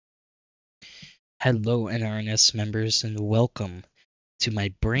Hello, NRNS members, and welcome to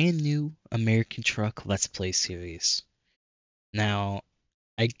my brand new American Truck Let's Play series. Now,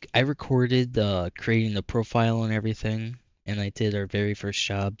 I recorded creating the profile and everything, and I did our very first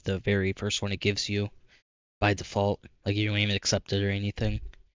job, the very first one it gives you by default, like you don't even accept it or anything.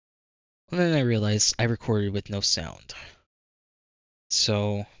 And then I realized I recorded with no sound.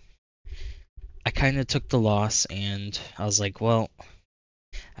 So, I kind of took the loss, and I was like, well,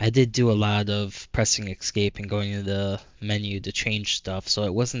 I did do a lot of pressing escape and going to the menu to change stuff, so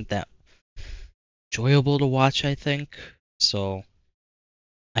it wasn't that enjoyable to watch, I think. So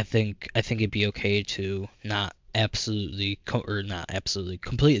I think it'd be okay to not absolutely or not absolutely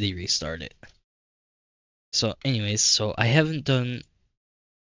completely restart it. So anyways, so I haven't done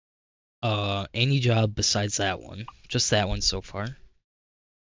any job besides that one. Just that one so far.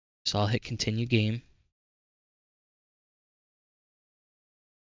 So I'll hit continue game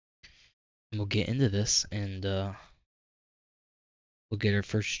and we'll get into this and we'll get our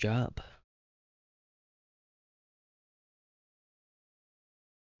first job.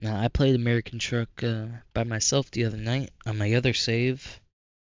 Now I played American Truck by myself the other night on my other save.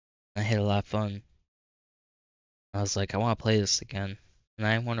 I had a lot of fun. I was like, I want to play this again, and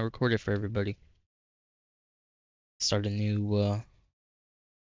I want to record it for everybody. Start a new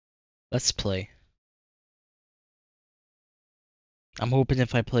Let's Play. I'm hoping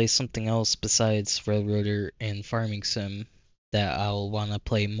if I play something else besides Railroader and Farming Sim, that I'll want to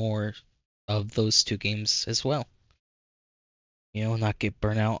play more of those two games as well. You know, not get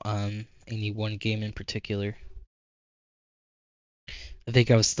burnt out on any one game in particular. I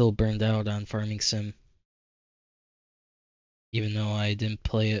think I was still burned out on Farming Sim, even though I didn't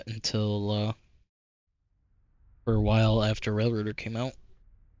play it until for a while after Railroader came out.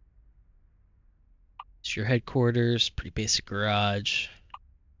 It's your headquarters, pretty basic garage.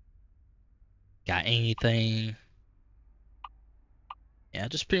 Got anything? Yeah,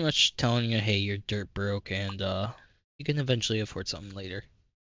 just pretty much telling you, hey, you're dirt broke and you can eventually afford something later.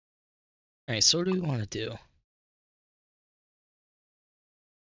 Alright, so what do we want to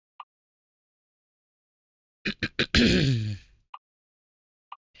do?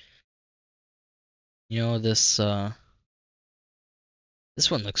 You know, this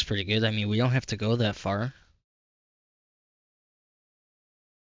one looks pretty good. I mean, we don't have to go that far.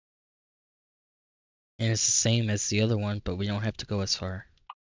 And it's the same as the other one, but we don't have to go as far.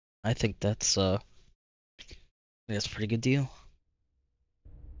 I think that's a pretty good deal.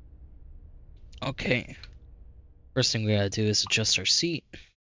 Okay. First thing we gotta do is adjust our seat.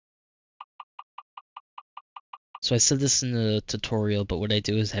 So I said this in the tutorial, but what I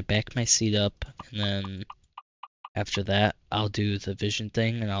do is I back my seat up, and then after that, I'll do the vision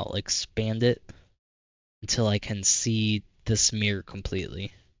thing, and I'll expand it until I can see this mirror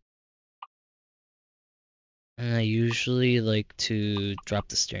completely. And I usually like to drop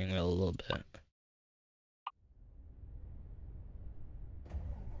the steering wheel a little bit.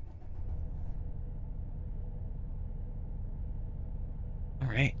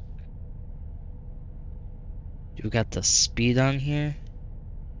 Alright. We got the speed on here.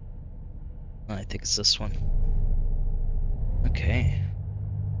 Oh, I think it's this one. Okay.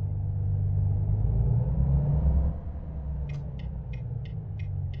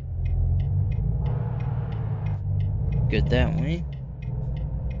 Good that way.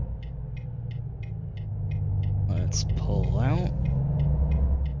 Let's pull out.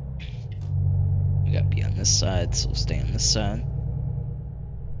 We gotta be on this side, so we'll stay on this side.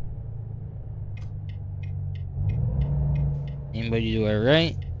 Anybody do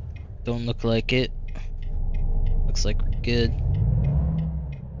alright? Don't look like it. Looks like we're good.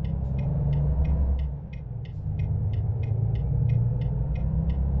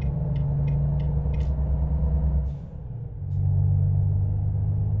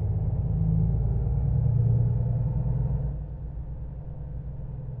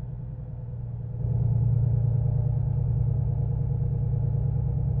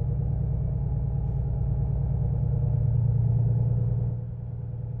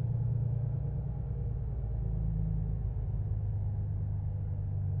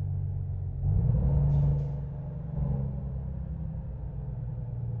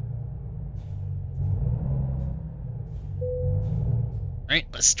 Alright,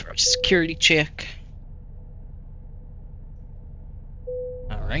 let's do our security check.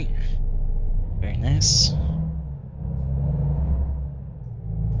 Alright. Very nice.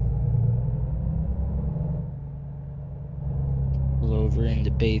 Pull over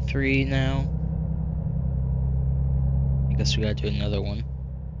into Bay 3 now. I guess we gotta do another one.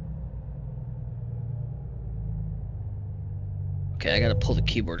 Okay, I gotta pull the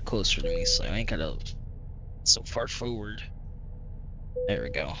keyboard closer to me so I ain't gotta so far forward. There we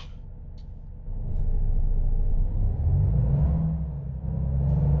go.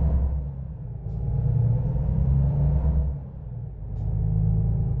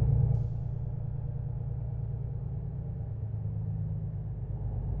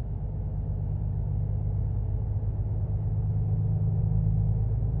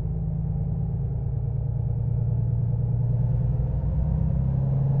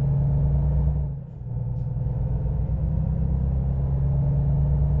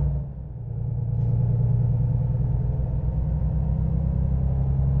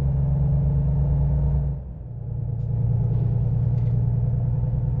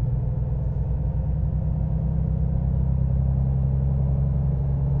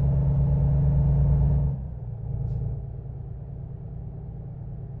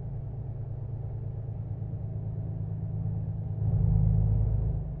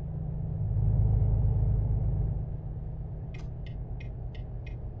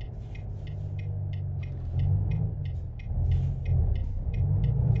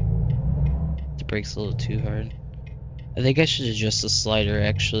 The brake's a little too hard. I think I should adjust the slider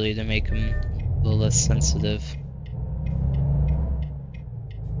actually to make him a little less sensitive.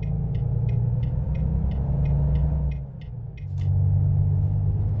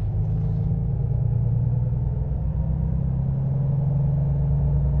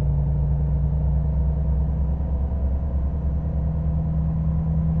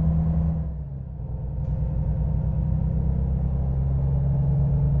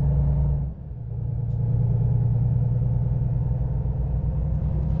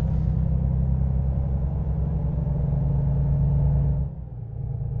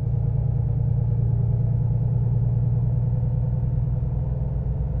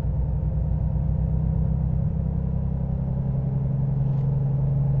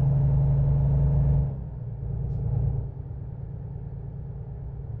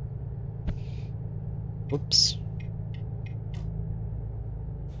 Whoops.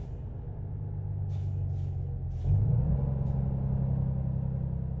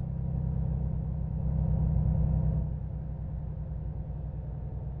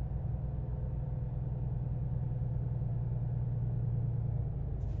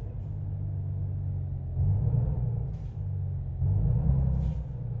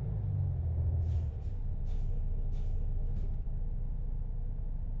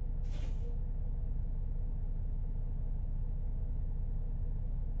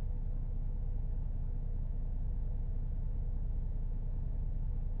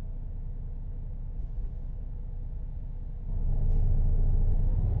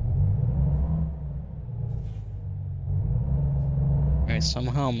 Alright,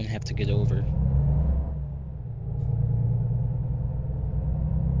 somehow I'm gonna have to get over.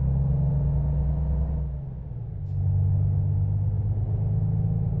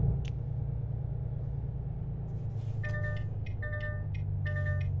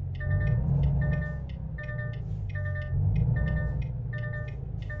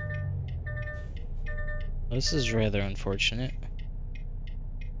 This is rather unfortunate.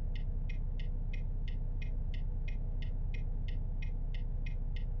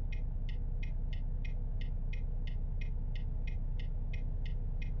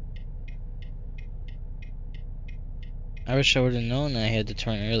 I wish I would have known I had to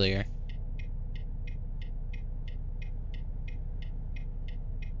turn earlier.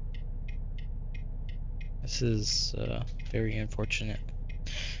 This is very unfortunate.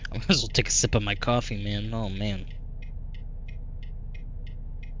 I might as well take a sip of my coffee, man. Oh, man.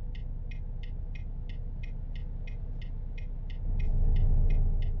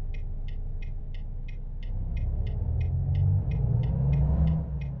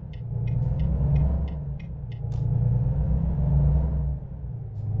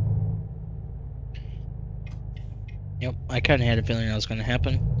 Yep, I kind of had a feeling that was going to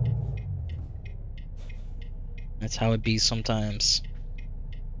happen. That's how it be sometimes.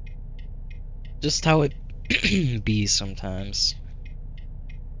 Just how it be sometimes.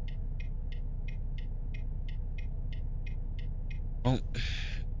 Well,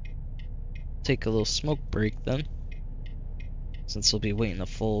 take a little smoke break then, since we'll be waiting a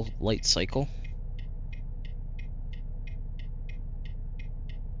full light cycle.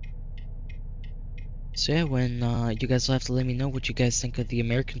 So yeah, when you guys will have to let me know what you guys think of the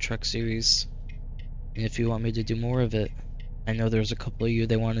American Truck series, and if you want me to do more of it. I know there's a couple of you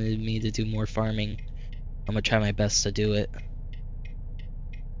that wanted me to do more farming. I'm gonna try my best to do it.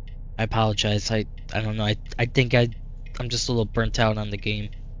 I apologize. I don't know. I think I'm just a little burnt out on the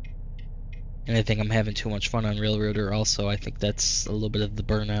game. And I think I'm having too much fun on Railroader also. I think that's a little bit of the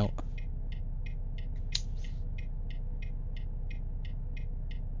burnout.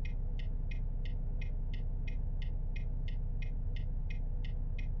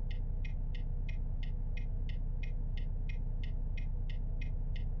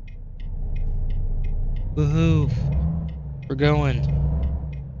 Woohoo! We're going.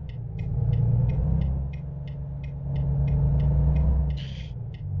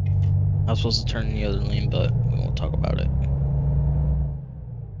 I was supposed to turn in the other lane, but we won't talk about it.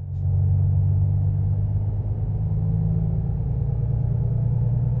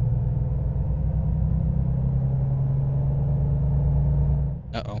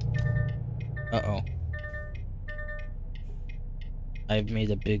 Uh-oh. Uh-oh. I've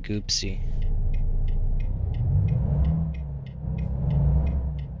made a big oopsie.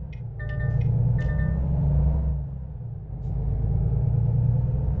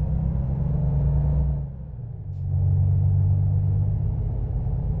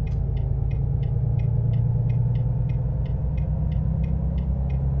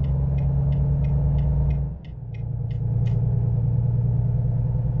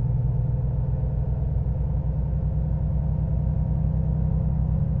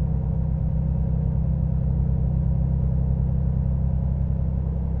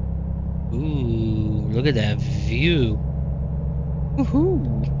 Ooh, look at that view.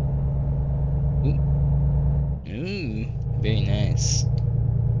 Woohoo! Ooh, very nice.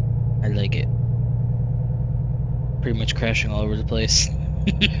 I like it. Pretty much crashing all over the place.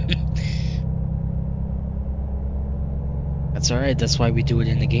 That's alright, that's why we do it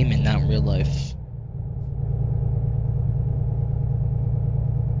in the game and not in real life.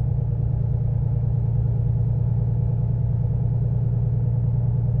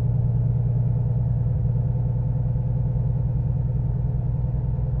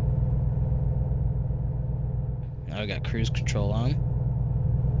 Now I got cruise control on.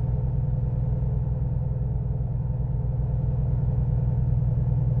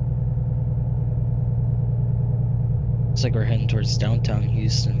 Looks like we're heading towards downtown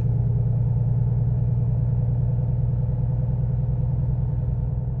Houston.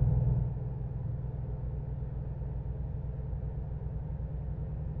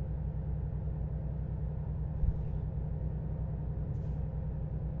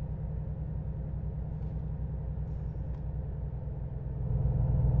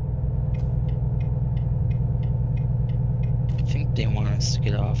 I think they want us to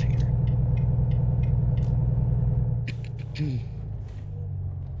get off here.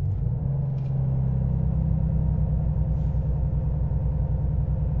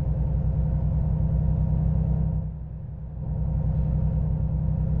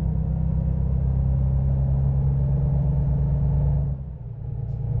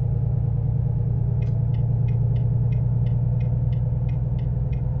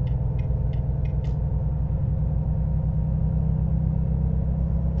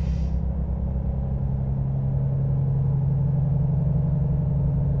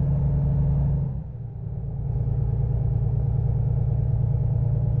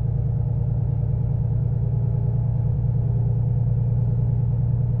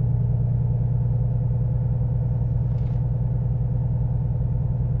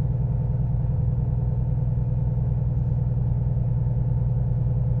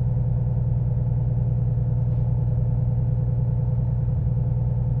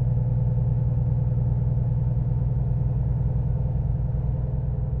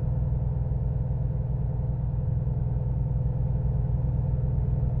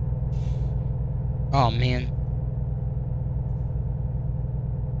 Oh man.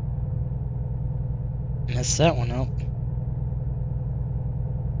 Messed that one up.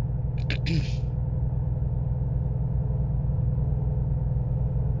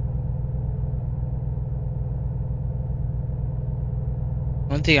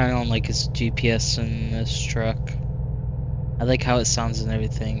 One thing I don't like is GPS in this truck. I like how it sounds and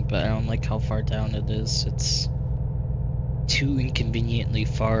everything, but I don't like how far down it is. It's too inconveniently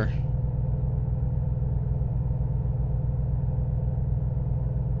far.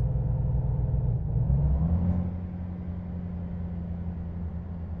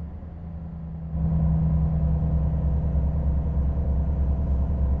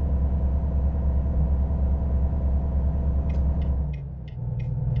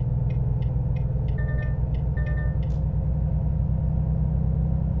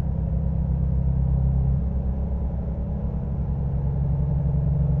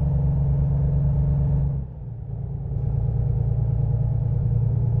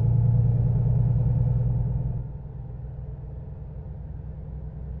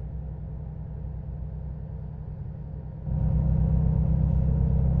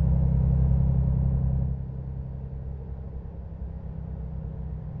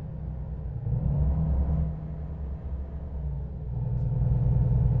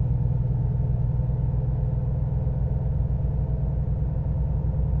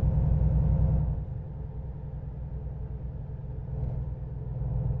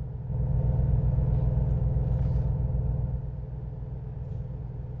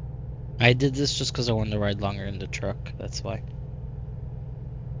 I did this just because I wanted to ride longer in the truck. That's why.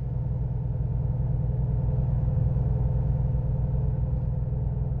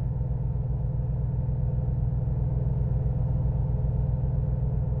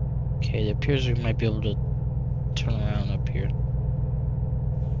 Okay, it appears we might be able to turn around up here.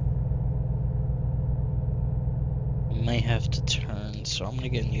 I might have to turn, so I'm gonna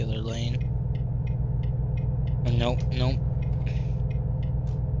get in the other lane. Oh, nope, nope.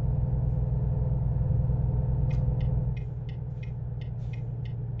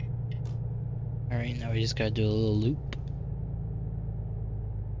 Alright, now we just gotta do a little loop.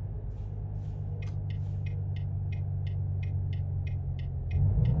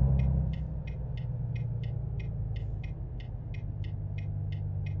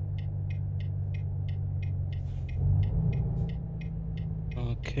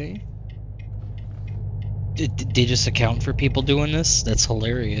 Okay. Did they just account for people doing this? That's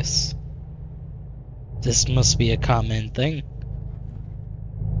hilarious. This must be a common thing.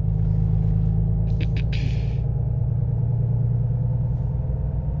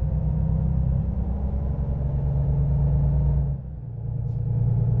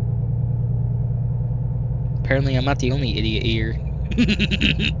 Apparently I'm not the only idiot here.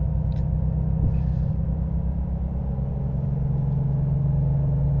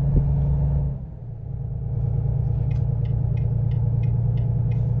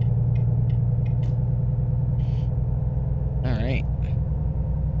 Alright.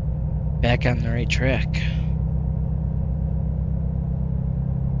 Back on the right track.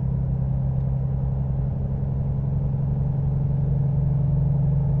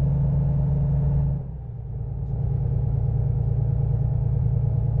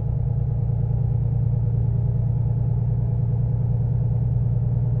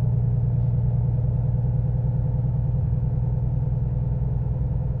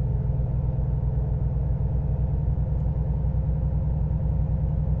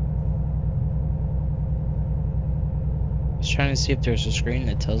 Trying to see if there's a screen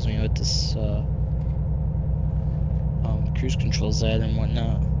that tells me what this cruise control's at and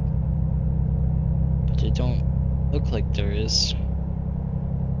whatnot, but they don't look like there is.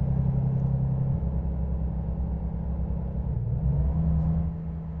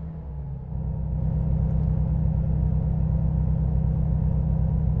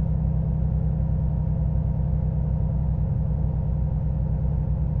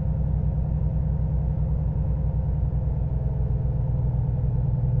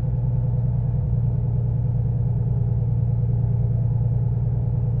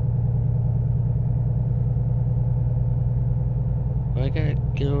 I gotta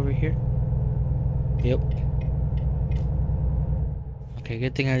get over here. Yep. Okay,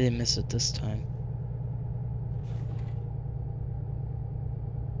 good thing I didn't miss it this time.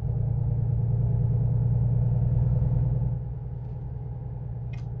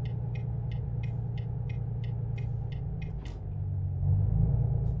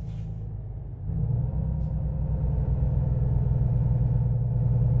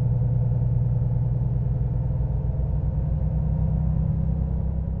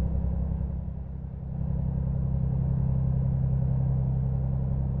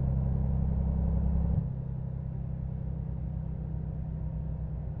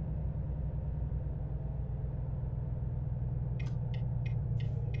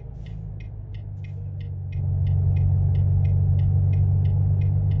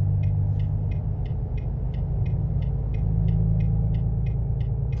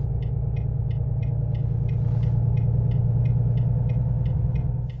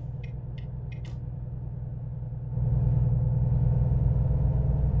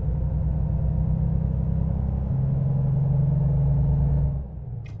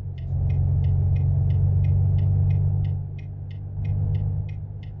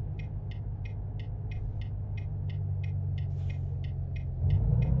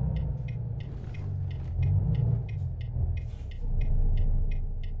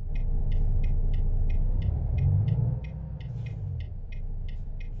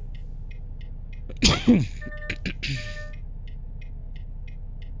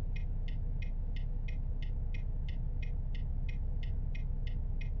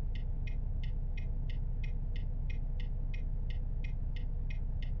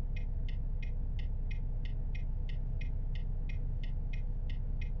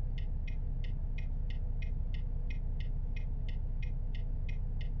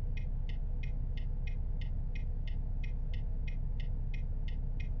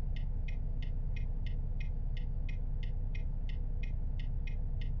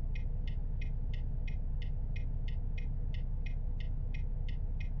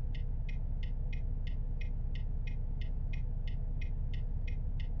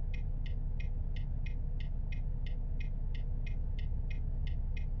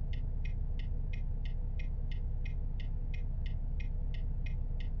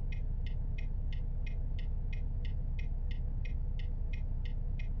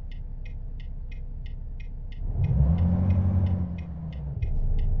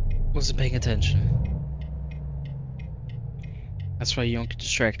 Wasn't paying attention. That's why you don't get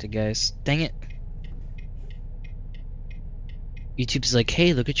distracted, guys. Dang it. YouTube's like,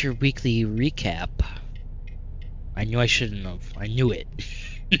 hey, look at your weekly recap. I knew I shouldn't have. I knew it.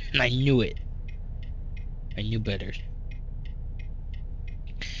 I knew it. I knew better.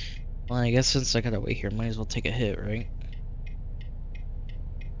 Well, I guess since I gotta wait here, might as well take a hit, right?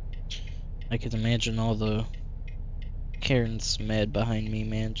 I can imagine all the Karens mad behind me,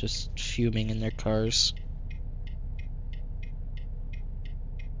 man, just fuming in their cars.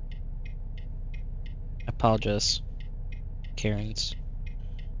 I apologize, Karens.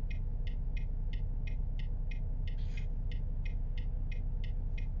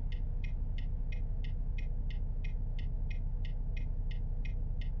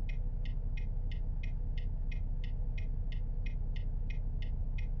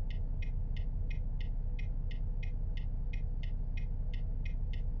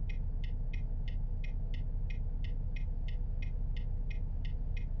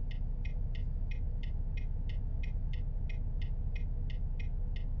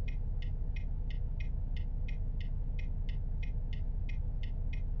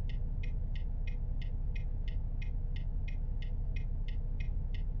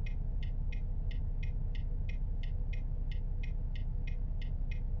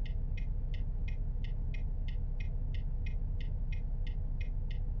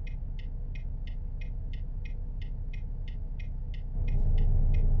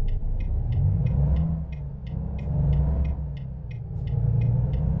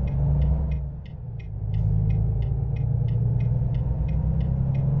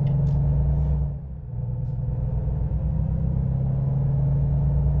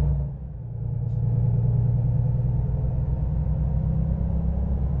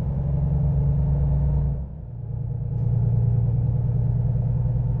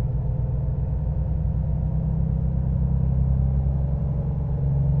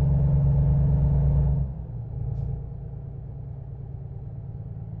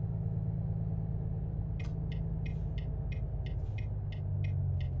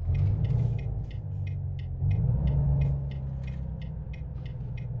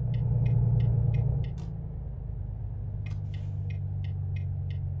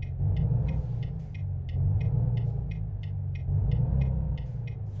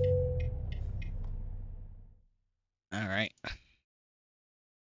 Alright.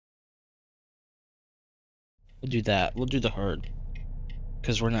 We'll do that. We'll do the hard.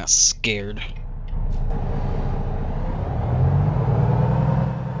 Because we're not scared.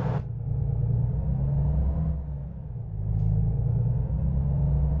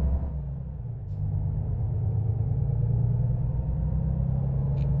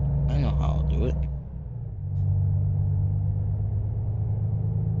 I know how I'll do it.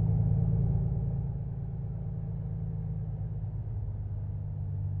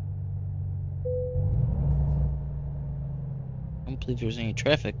 I don't believe there's any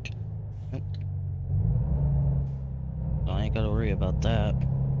traffic. Nope. So I ain't gotta worry about that.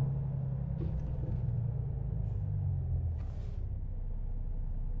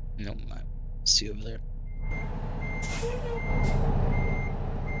 Nope, I see over there.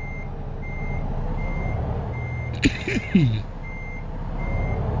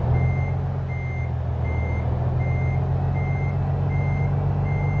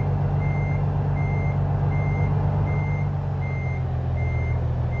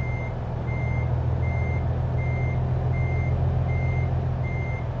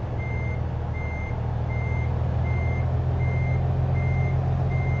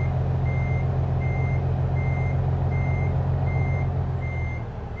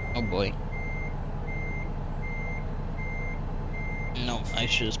 Oh boy. No, I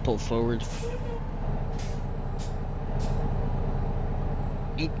should just pull forward.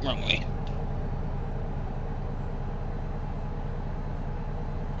 Oop, wrong way.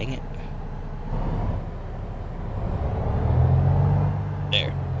 Dang it.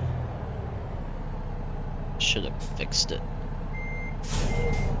 There. Should have fixed it.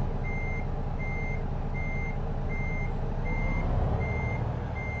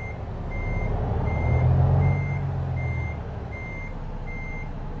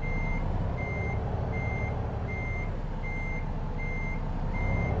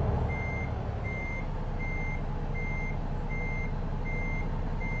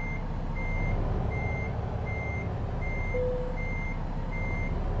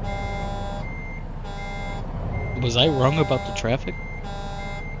 Was I wrong about the traffic?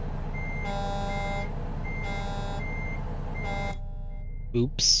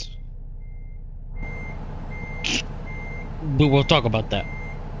 Oops. But we'll talk about that.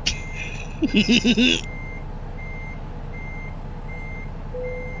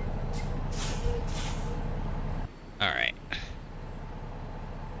 Alright.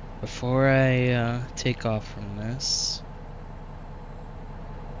 Before I take off from this,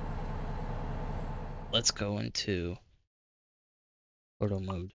 let's go into photo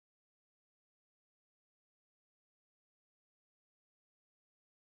mode.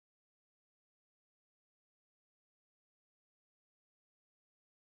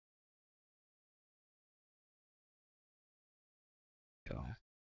 Go.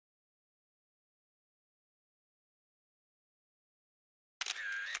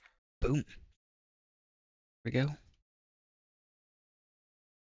 Boom. Here we go.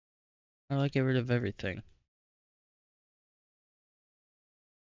 How do I get rid of everything?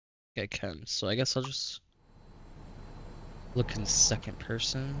 I can, so I guess I'll just look in second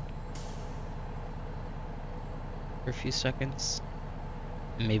person for a few seconds.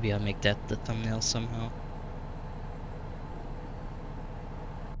 Maybe I'll make that the thumbnail somehow.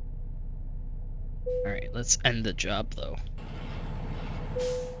 Alright, let's end the job though.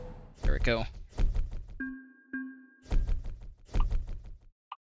 There we go.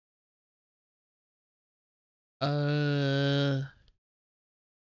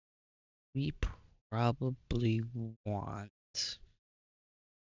 We probably want...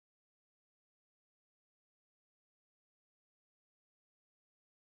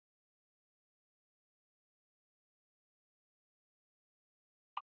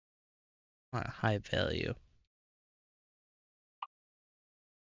 high value.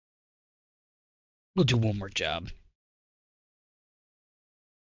 We'll do one more job.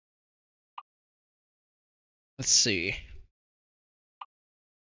 Let's see.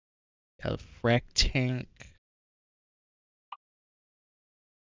 Got a frac tank.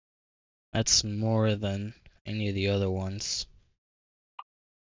 That's more than any of the other ones.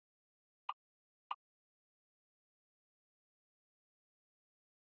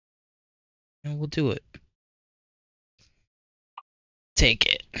 And we'll do it. Take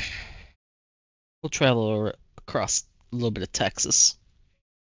it. We'll travel across a little bit of Texas.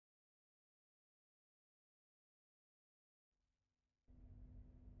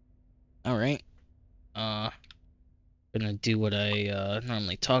 Alright. Gonna do what I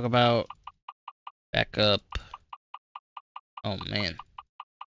normally talk about. Back up. Oh man.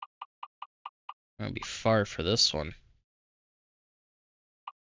 I'm gonna be far for this one.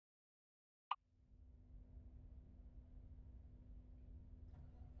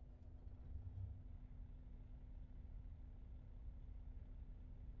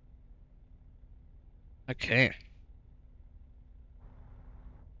 Okay.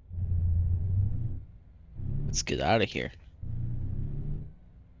 Let's get out of here.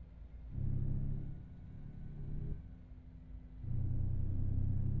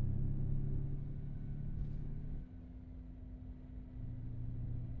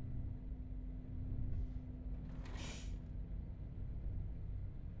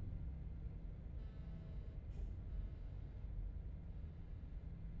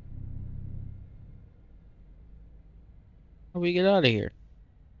 How do we get out of here?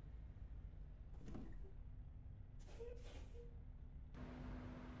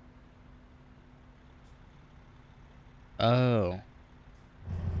 Oh.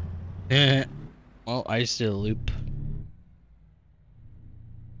 Well, I just did a loop.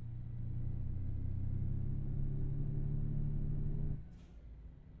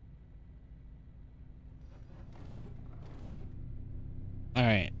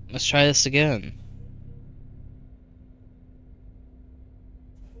 Alright, let's try this again.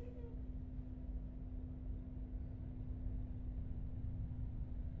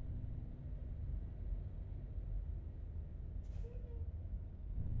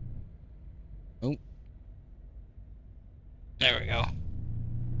 Oh. There we go.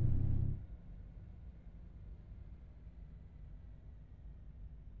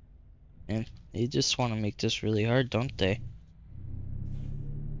 And they just want to make this really hard, don't they?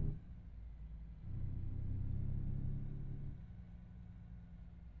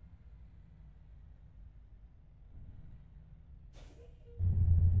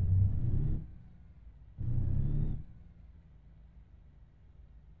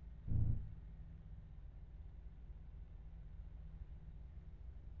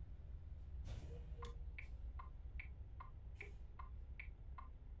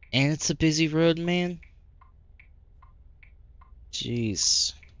 And it's a busy road, man.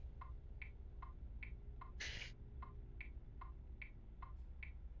 Jeez.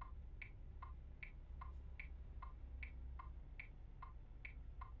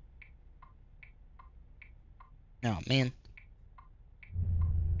 Oh, man.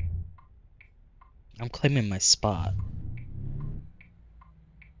 I'm claiming my spot.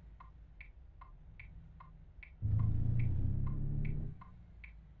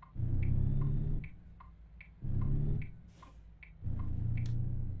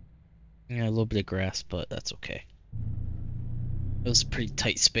 Yeah, a little bit of grass, but that's okay. It was a pretty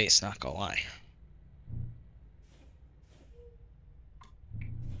tight space, not gonna lie.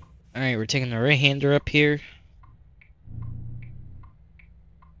 Alright, we're taking the right-hander up here.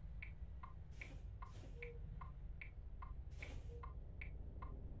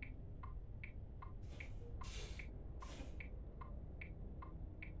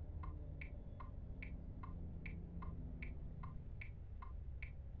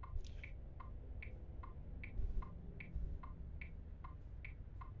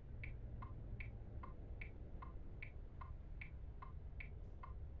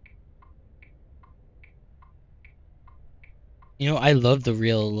 You know, I love the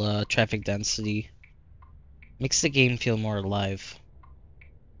real traffic density. Makes the game feel more alive.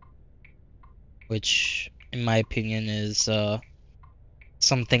 Which, in my opinion, is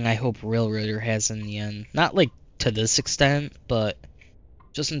something I hope Railroader has in the end. Not like to this extent, but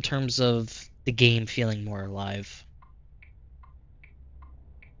just in terms of the game feeling more alive.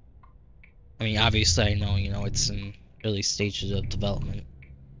 I mean, obviously I know, it's in early stages of development.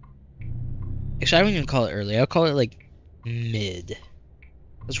 Actually, I don't even call it early. I'll call it like mid.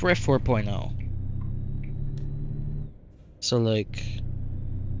 Because we're at 4.0. So like,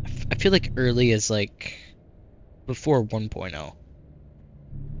 I feel like early is like before 1.0.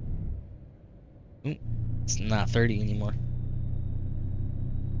 Ooh, it's not 30 anymore.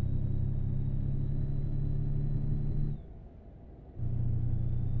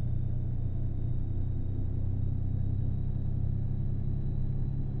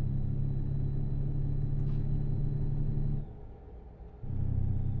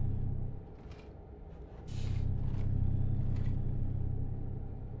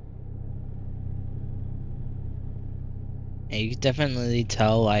 And you can definitely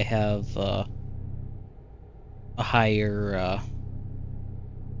tell I have a higher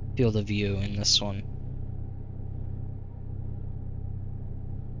field of view in this one.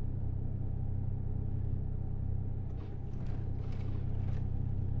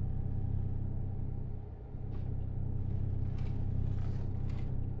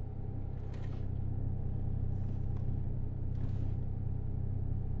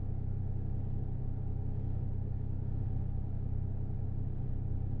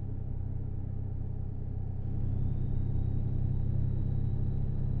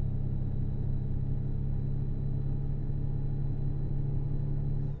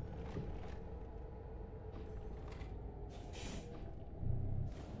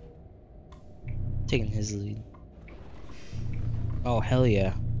 Taking his lead. Oh, hell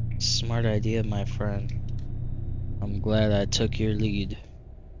yeah. Smart idea, my friend. I'm glad I took your lead.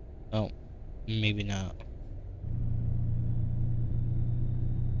 Oh, maybe not.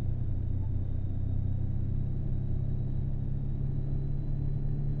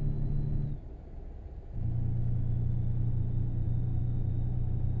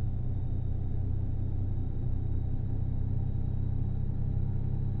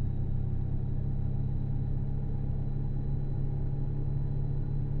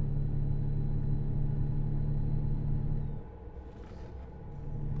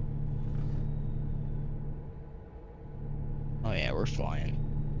 Oh yeah, we're flying.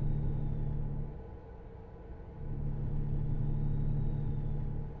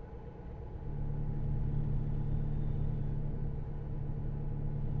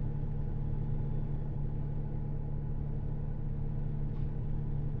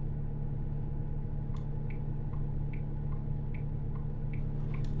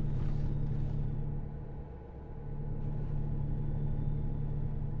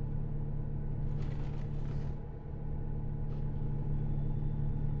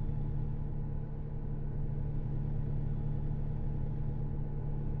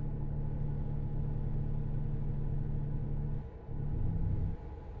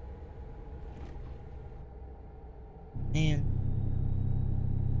 Man,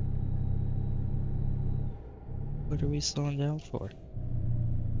 what are we slowing down for?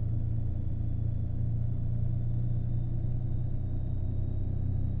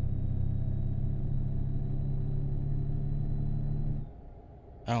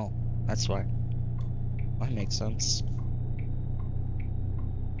 Oh, that's why. That makes sense.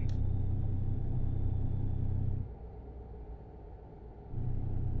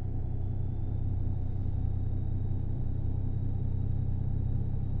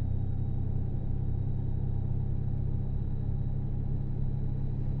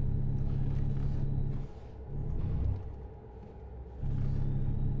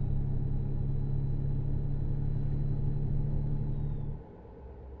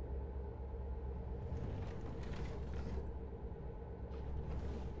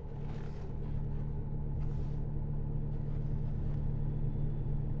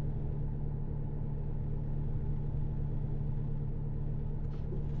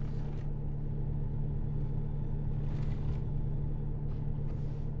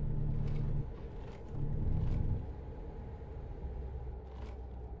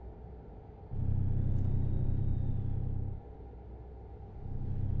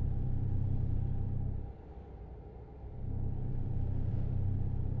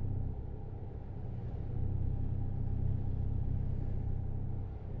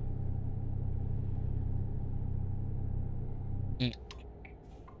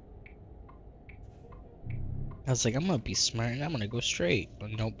 I was like, I'm gonna be smart and I'm gonna go straight.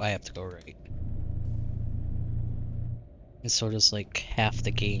 But nope, I have to go right. And so does like half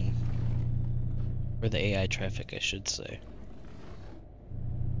the game. Or the AI traffic, I should say.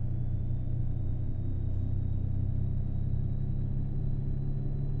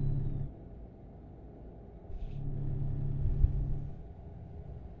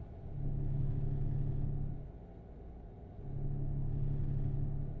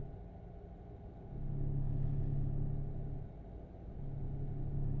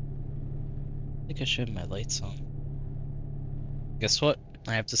 I think I should have my lights on. Guess what?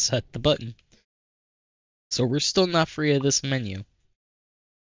 I have to set the button. So we're still not free of this menu.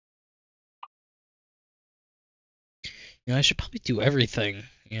 You know, I should probably do everything,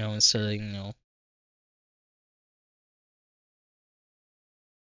 you know, instead of, you know,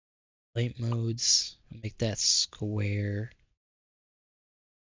 light modes. Make that square.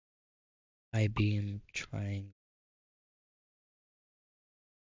 High beam, triangle.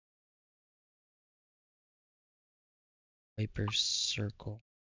 Viper circle.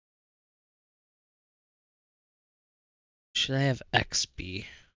 Should I have XB?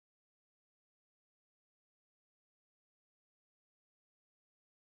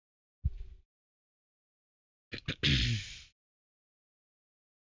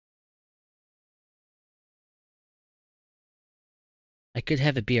 I could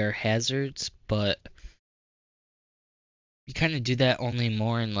have it be our hazards, but you kind of do that only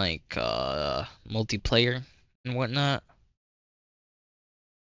more in like multiplayer and whatnot.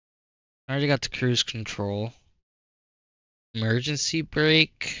 I already got the cruise control. Emergency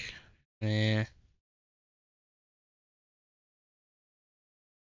brake. Eh.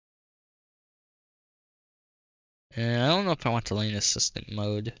 I don't know if I want the lane assistant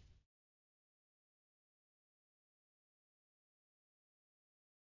mode.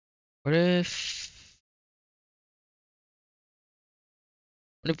 What if...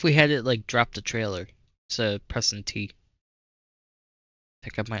 What if we had it like drop the trailer instead of pressing T? I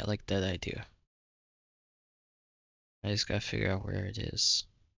think I might like that idea. I just gotta figure out where it is.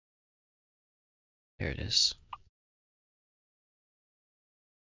 There it is.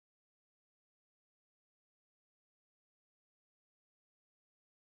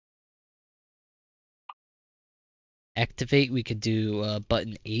 Activate, we could do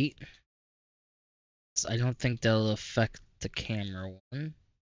button 8. So I don't think that'll affect the camera one.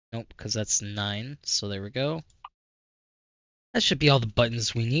 Nope, because that's 9. So there we go. That should be all the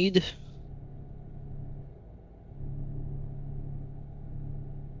buttons we need.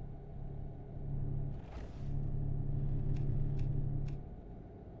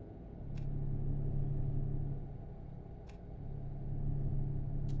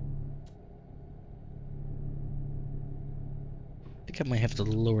 I think I might have to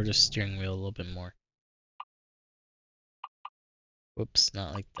lower the steering wheel a little bit more. Whoops,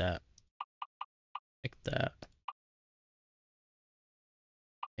 not like that. Like that.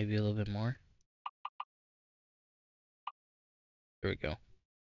 Maybe a little bit more. There we go.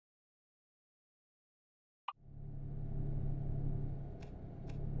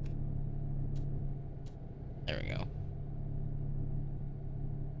 There we go.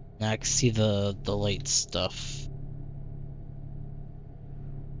 Now I can see the light stuff.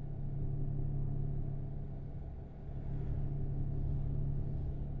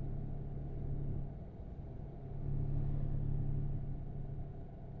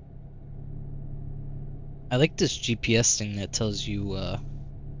 I like this GPS thing that tells you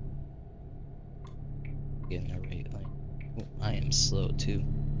getting the right lane. Oh, I am slow too.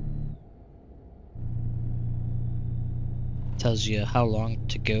 Tells you how long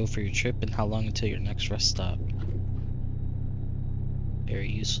to go for your trip and how long until your next rest stop.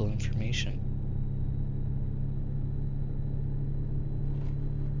 Very useful information.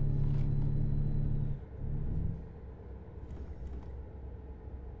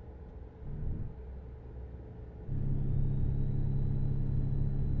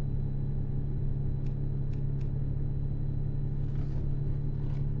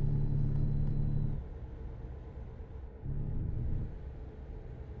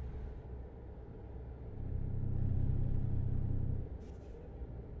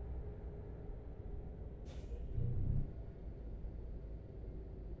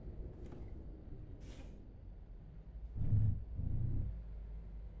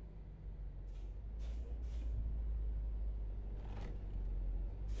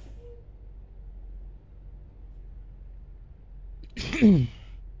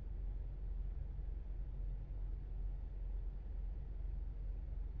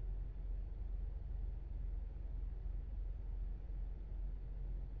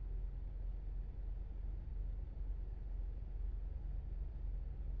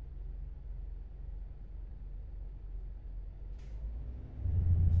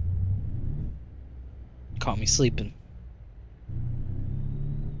 Caught me sleeping.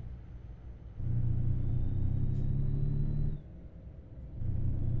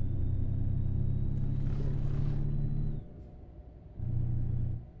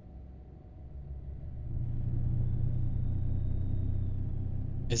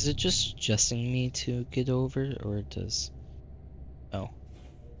 Is it just suggesting me to get over, or does... Oh.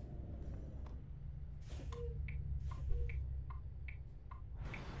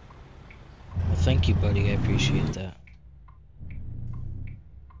 Well, thank you, buddy. I appreciate that.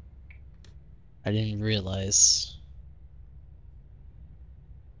 I didn't realize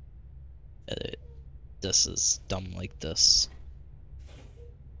that this is dumb like this.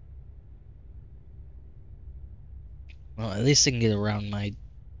 Well, at least I can get around my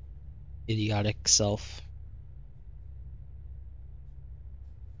idiotic self.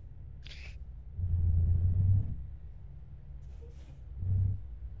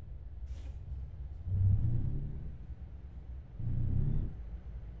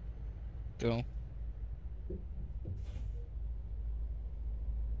 Go.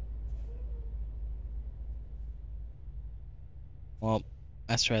 Well,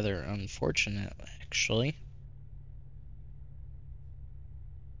 that's rather unfortunate, actually.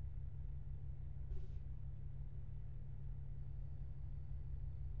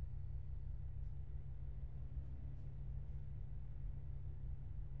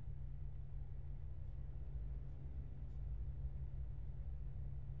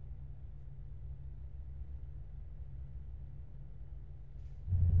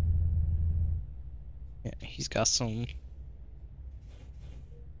 Yeah, he's got some...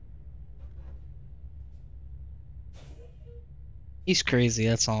 He's crazy,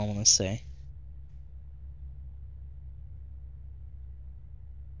 that's all I want to say.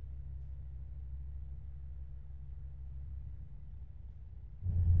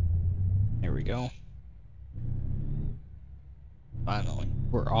 There we go. Finally,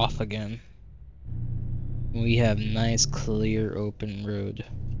 we're off again. We have nice, clear, open road.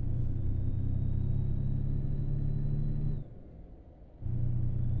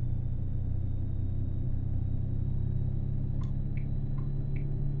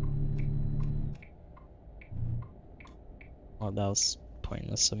 Oh, that was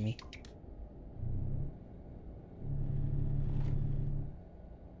pointless of me.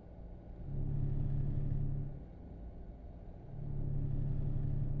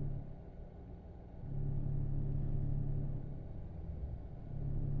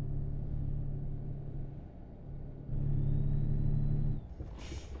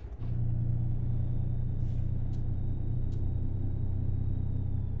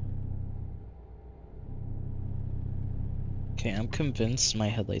 Okay, I'm convinced my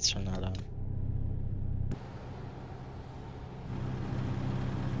headlights are not on.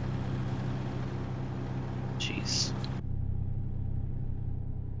 Jeez.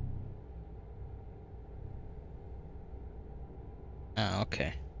 Ah,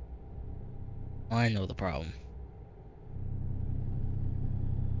 okay. I know the problem.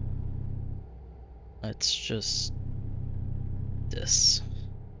 Let's just... this.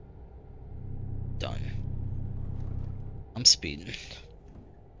 Done. I'm speeding. Here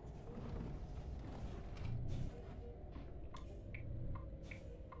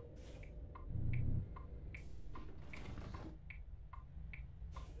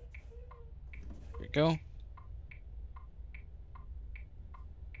we go.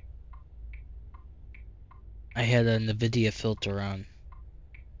 I had a NVIDIA filter on.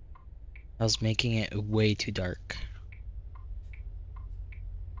 I was making it way too dark.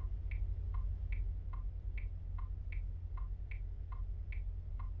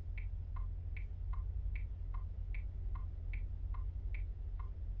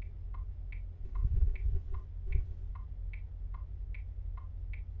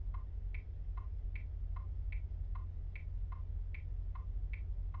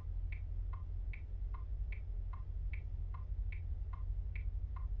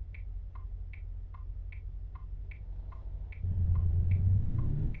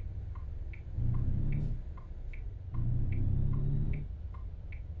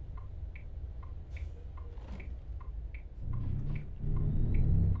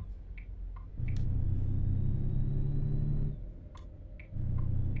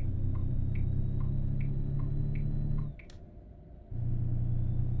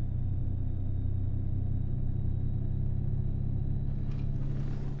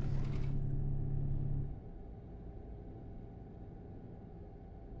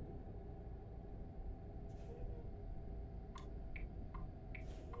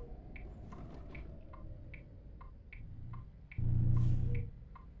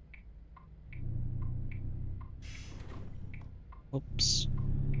 Oops.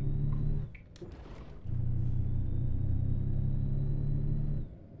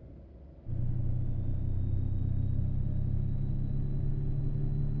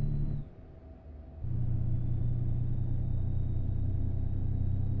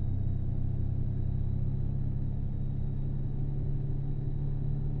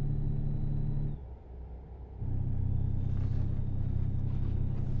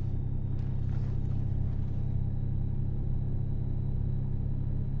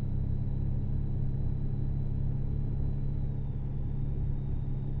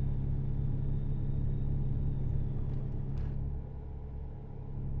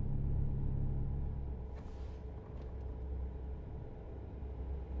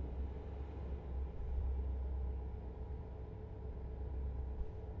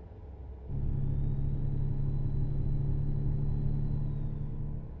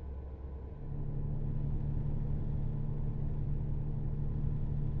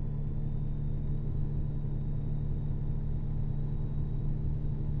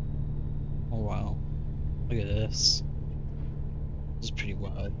 Oh wow. Look at this. This is pretty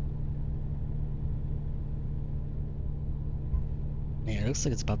wild. Man, it looks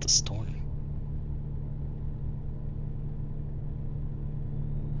like it's about to storm.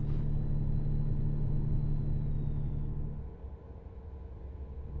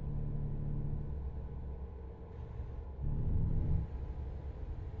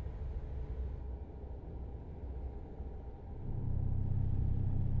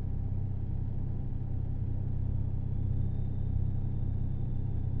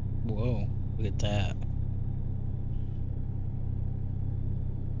 Whoa, look at that.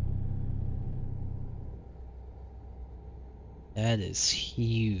 That is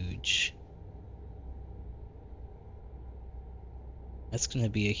huge. That's gonna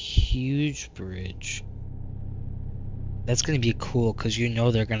be a huge bridge. That's gonna be cool because you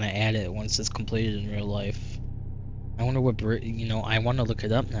know they're gonna add it once it's completed in real life. I wonder what I want to look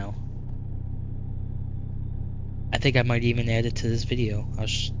it up now. I think I might even add it to this video. I'll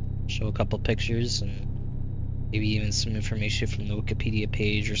show a couple pictures and maybe even some information from the Wikipedia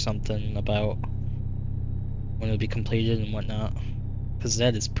page or something about when it'll be completed and whatnot. Because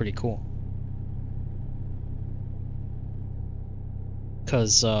that is pretty cool.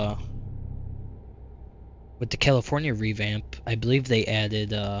 Because, with the California revamp, I believe they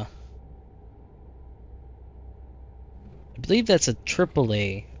added, I believe that's a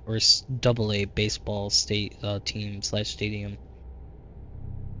AAA or AA baseball team / stadium.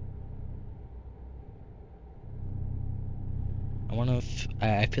 I wonder if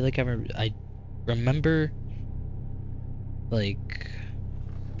I feel like I remember like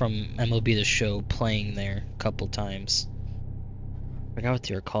from MLB The Show playing there a couple times. I forgot what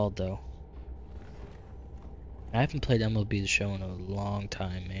they were called though. I haven't played MLB The Show in a long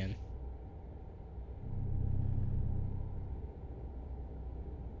time, man.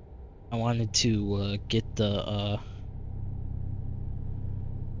 I wanted to get the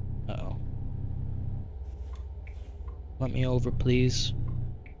uh-oh. Let me over, please.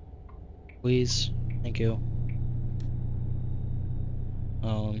 Please. Thank you.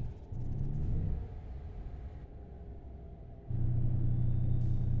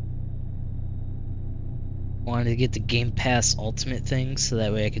 Wanted to get the Game Pass Ultimate thing so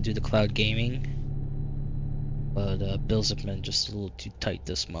that way I could do the cloud gaming. But bills have been just a little too tight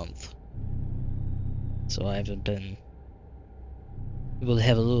this month. So I haven't been able to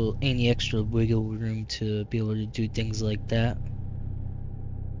have a little any extra wiggle room to be able to do things like that.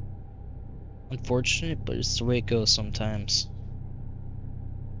 Unfortunate, but it's the way it goes sometimes.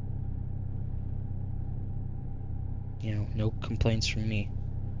 You know, no complaints from me.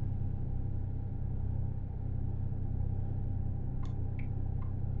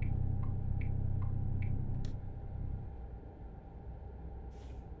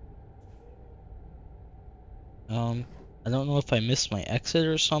 I don't know if I missed my exit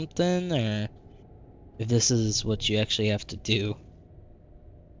or something, or if this is what you actually have to do.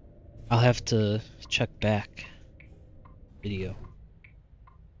 I'll have to check back video,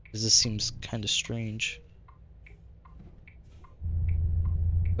 because this seems kind of strange.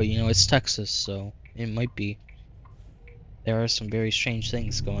 But you know, it's Texas, so it might be. There are some very strange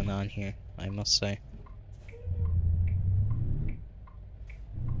things going on here, I must say.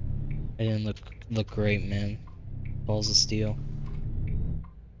 It didn't look great, man. Balls of steel.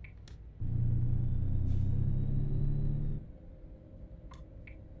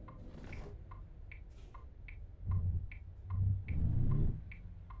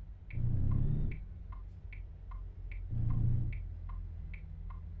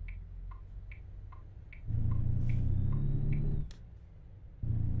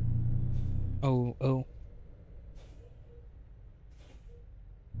 Oh, oh.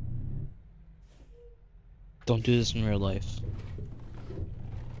 Don't do this in real life.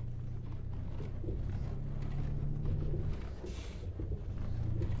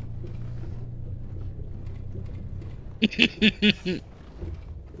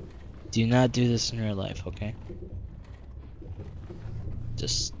 Do not do this in real life, okay?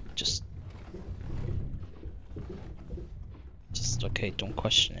 Just, okay, don't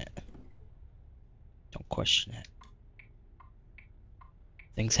question it. Don't question it.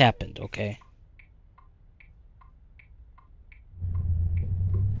 Things happened, okay?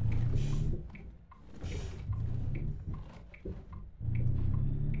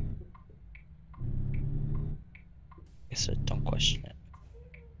 I said don't question it.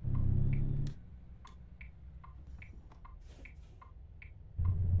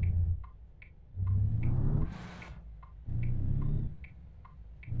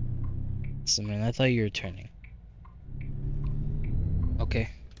 So, man, I thought you were turning. Okay.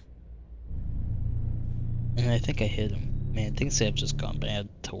 And I think I hit him. Man, things have just gone bad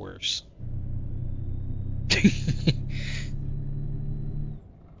to worse.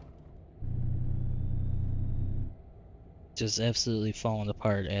 Just absolutely falling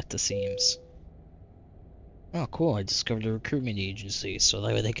apart at the seams. Oh, cool. I discovered a recruitment agency, so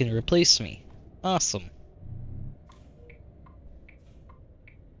that way they can replace me. Awesome.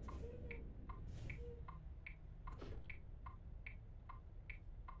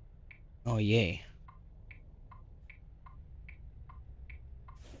 Oh, yay.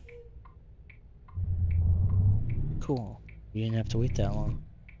 Cool. You didn't have to wait that long.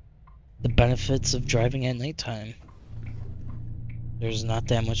 The benefits of driving at nighttime. There's not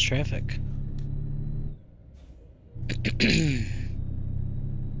that much traffic.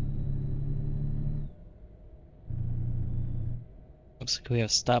 Looks like we have a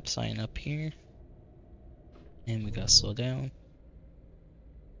stop sign up here. And we gotta slow down.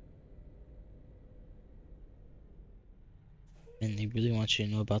 And they really want you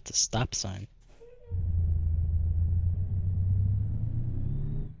to know about the stop sign.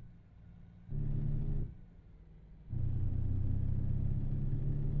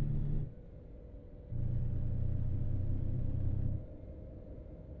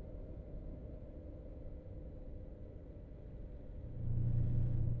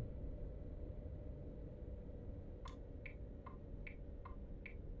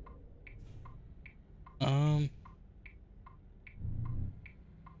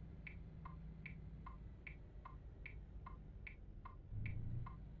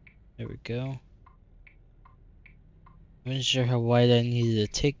 There we go. I wasn't sure how wide I needed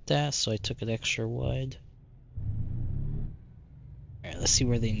to take that, so I took it extra wide. Alright, let's see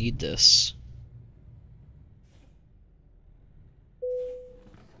where they need this.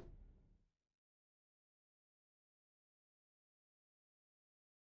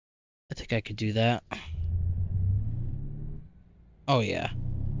 I think I could do that. Oh yeah.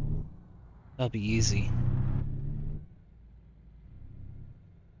 That'll be easy.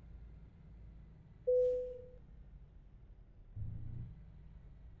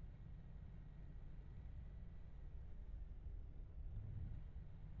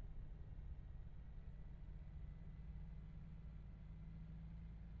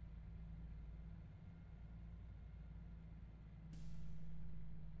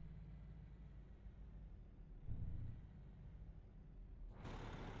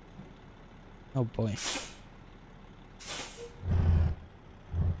 Oh boy.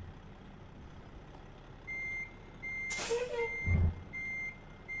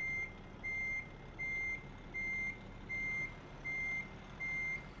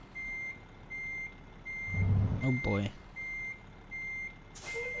 Oh boy.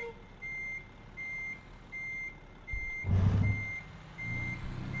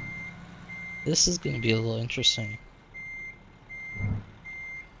 This is gonna be a little interesting.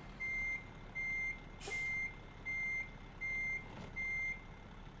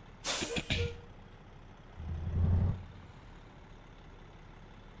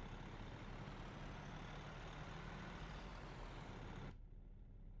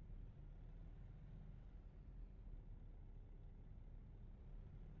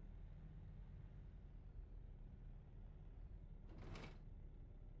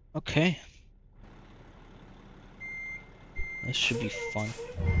 Okay. This should be fun.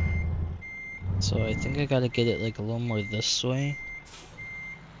 So I think I gotta get it like a little more this way.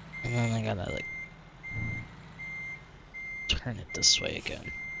 And then I gotta like turn it this way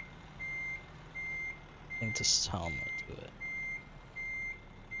again. I think this is how I'm gonna do it.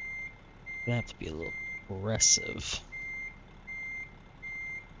 I'm gonna have to be a little aggressive.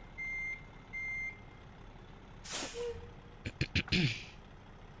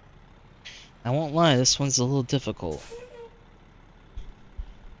 I won't lie, this one's a little difficult.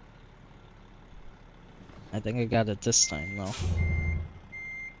 I think I got it this time, though.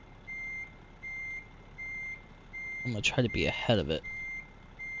 I'm gonna try to be ahead of it.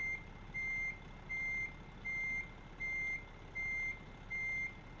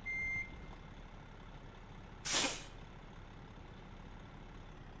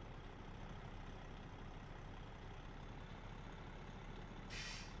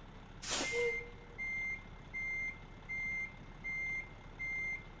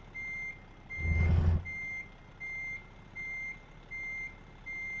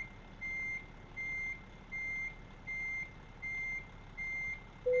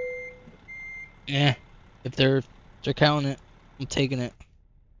 Yeah, if they're counting it, I'm taking it.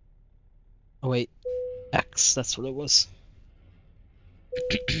 Oh wait, X, that's what it was.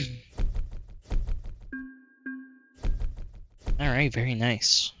 Alright, very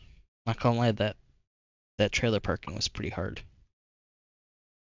nice. Not gonna lie, that trailer parking was pretty hard.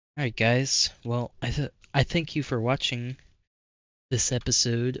 Alright guys, well, I thank you for watching this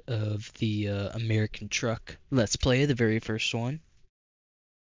episode of the American Truck Let's Play, the very first one.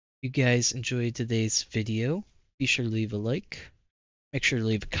 If you guys enjoyed today's video, be sure to leave a like, make sure to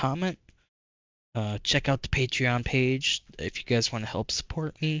leave a comment, check out the Patreon page if you guys want to help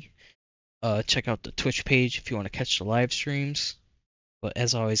support me, check out the Twitch page if you want to catch the live streams. But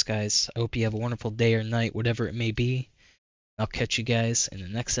as always guys, I hope you have a wonderful day or night, whatever it may be. I'll catch you guys in the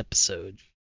next episode.